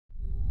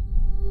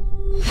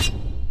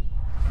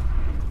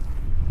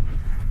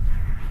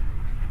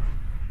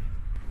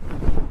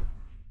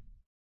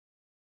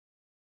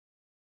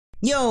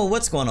Yo,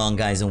 what's going on,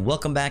 guys, and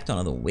welcome back to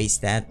another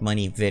Waste That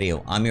Money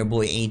video. I'm your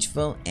boy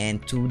angvil,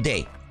 and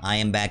today I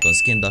am back on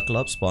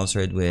skin.club,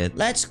 sponsored with,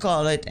 let's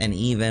call it, an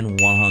even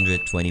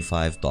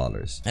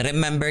 $125.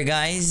 Remember,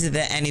 guys, the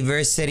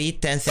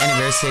 10th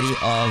anniversary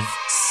of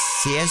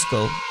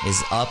Csgo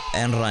is up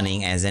and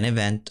running as an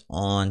event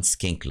on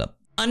Skinclub.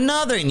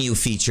 Another new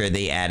feature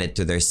they added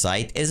to their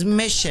site is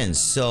missions.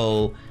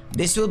 So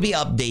this will be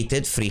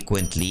updated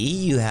frequently.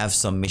 You have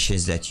some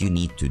missions that you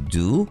need to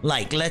do.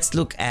 Like, let's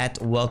look at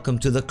Welcome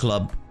to the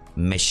Club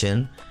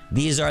mission.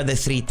 These are the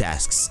 3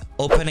 tasks.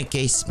 Open a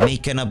case,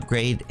 make an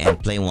upgrade, and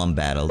play 1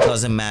 battle.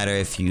 Doesn't matter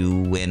if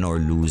you win or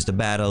lose the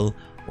battle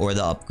or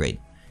the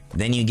upgrade.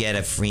 Then you get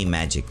a free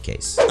magic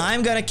case.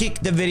 I'm gonna kick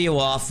the video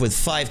off with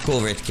 5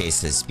 covert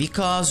cases,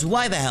 because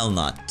why the hell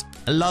not?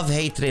 A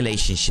love-hate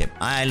relationship.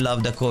 I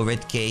love the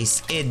covert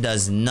case. It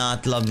does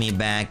not love me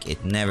back.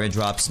 It never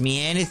drops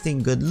me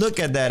anything good. Look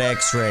at that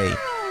x-ray.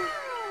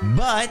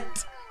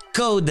 But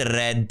code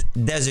red,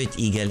 Desert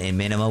Eagle in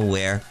minimum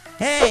wear.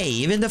 Hey,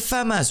 even the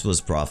FAMAS was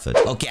profit.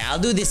 Okay, I'll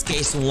do this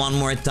case one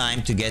more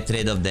time to get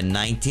rid of the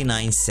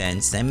 99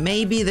 cents. And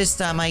maybe this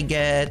time I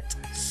get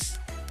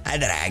a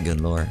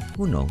dragon lore.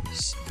 Who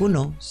knows? Who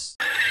knows?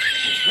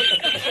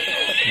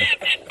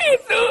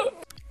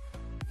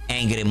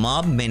 Angry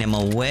Mob,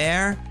 minimum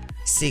wear,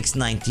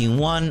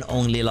 691,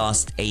 only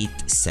lost 8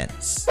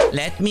 cents.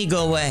 Let me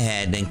go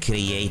ahead and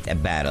create a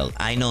battle.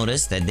 I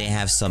noticed that they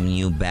have some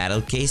new battle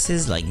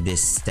cases, like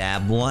this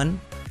stab one,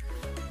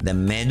 the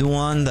mid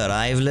one, the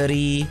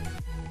rivalry.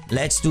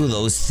 Let's do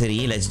those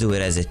 3. Let's do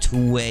it as a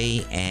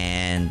 2-way,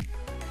 and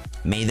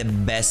may the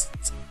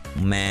best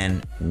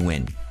man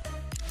win.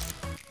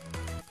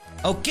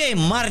 Okay,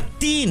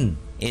 Martin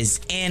is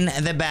in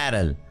the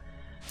battle.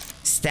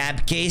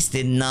 Stab case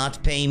did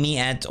not pay me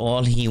at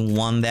all. He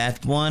won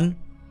that one.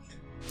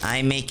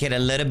 I make it a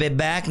little bit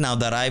back. Now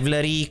the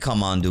rivalry.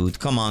 Come on, dude.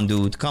 Come on,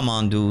 dude. Come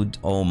on, dude.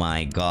 Oh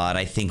my god.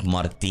 I think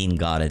Martin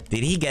got it.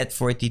 Did he get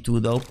 42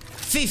 though?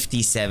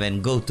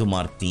 57. Go to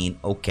Martin.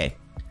 Okay.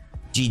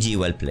 GG,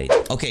 well played.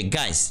 Okay,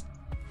 guys.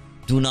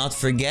 Do not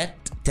forget,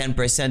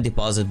 10%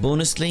 deposit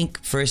bonus link.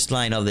 First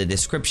line of the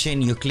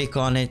description. You click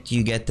on it,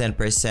 you get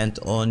 10%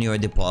 on your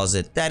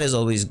deposit. That is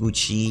always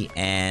Gucci,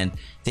 and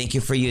thank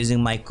you for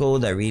using my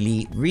code. I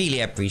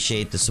really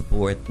appreciate the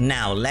support.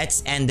 Now,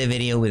 let's end the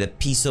video with a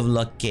piece of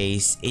luck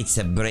case. It's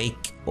a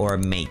break or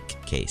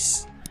make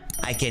case.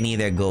 I can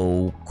either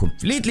go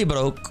completely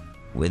broke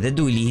with the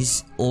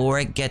doolies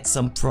or get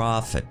some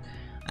profit.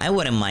 I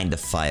wouldn't mind the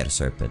fire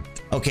serpent.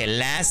 Okay,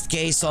 last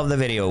case of the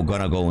video.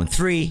 Gonna go in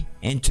 3,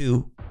 in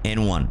 2,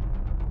 in 1.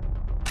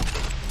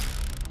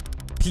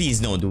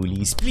 Please no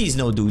doolies. Please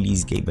no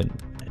doolies, Gaben.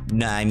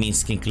 Nah, I mean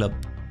Skinclub.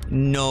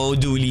 No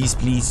doolies,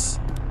 please.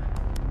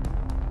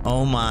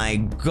 Oh my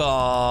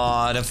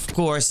god. Of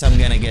course I'm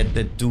gonna get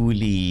the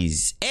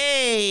doolies.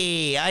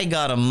 Hey, I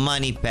got a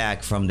money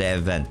pack from the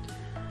event.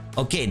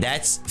 Okay,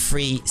 that's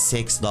free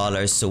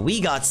 $6. So we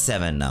got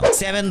 7 now.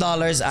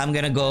 $7. I'm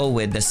gonna go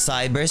with the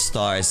Cyber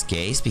Stars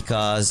case,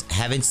 because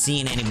haven't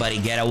seen anybody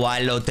get a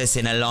Wild Lotus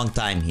in a long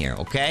time here,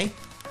 okay?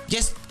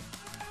 Just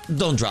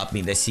don't drop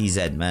me the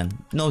CZ, man.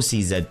 No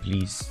CZ,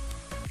 please.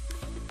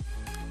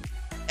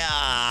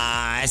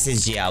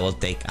 SSG I will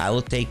take. I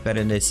will take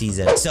better than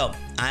CZ. So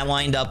I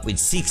wind up with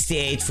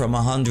 68 from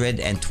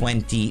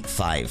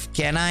 125.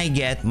 Can I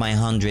get my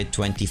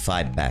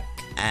 125 back?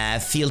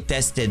 Field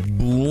tested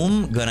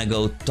boom. Gonna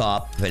go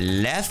top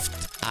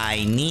left.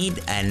 I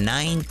need a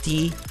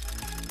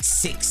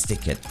 96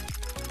 ticket.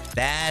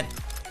 That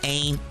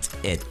ain't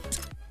it.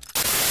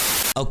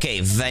 Okay,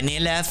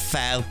 vanilla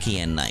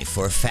falchion knife,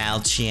 or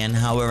falchion,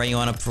 however you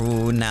want to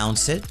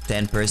pronounce it.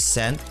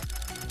 10%.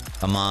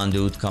 Come on,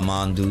 dude. Come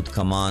on, dude.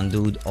 Come on,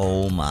 dude.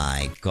 Oh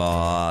my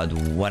god.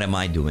 What am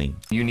I doing?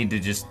 You need to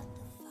just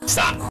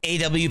stop.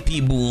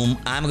 AWP boom.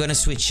 I'm gonna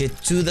switch it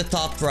to the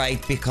top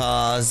right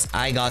because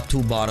I got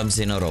 2 bottoms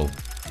in a row.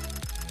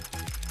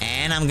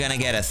 And I'm gonna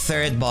get a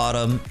 3rd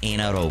bottom in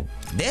a row.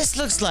 This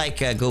looks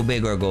like a go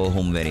big or go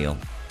home video.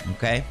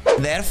 Okay?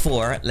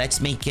 Therefore, let's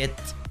make it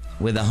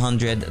with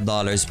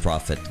 $100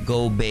 profit.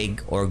 Go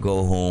big or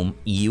go home.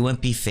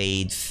 UMP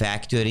fade.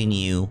 Factory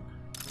new.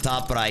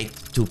 Top right,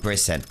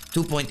 2%.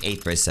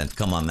 2.8%.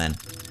 Come on, man.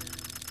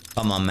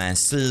 Come on, man.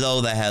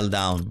 Slow the hell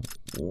down.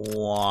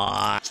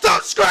 What?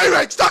 Stop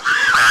screaming! Stop!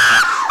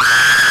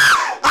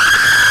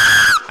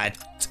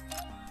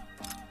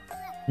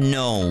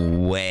 No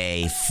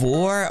way.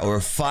 4 or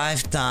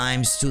 5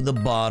 times to the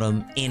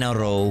bottom in a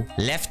row.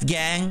 Left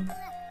gang.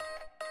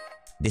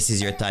 This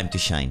is your time to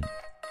shine.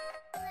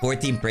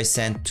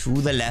 14%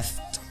 to the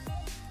left.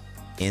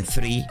 In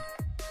 3.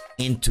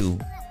 In 2.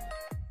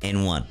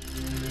 In 1.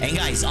 And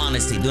guys,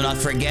 honestly, do not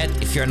forget,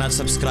 if you're not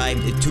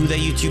subscribed to the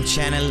YouTube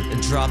channel,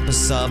 drop a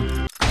sub.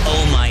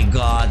 Oh my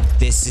god,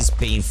 this is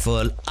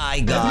painful. I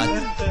got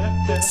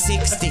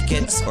 6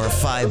 tickets or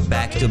 5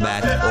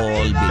 back-to-back,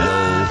 all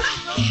below,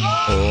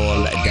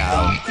 all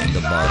down in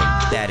the bottom.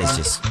 That is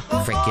just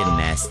freaking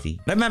nasty.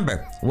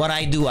 Remember, what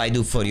I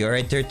do for your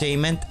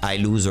entertainment. I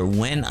lose or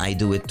win, I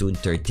do it to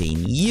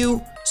entertain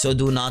you. So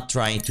do not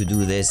try to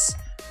do this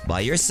by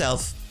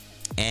yourself,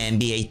 and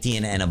be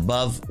 18 and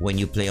above when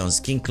you play on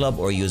Skin Club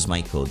or use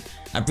my code.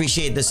 I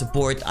appreciate the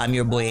support. I'm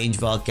your boy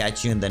Angvil. I'll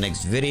catch you in the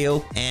next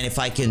video. And if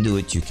I can do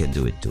it, you can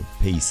do it too.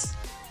 Peace.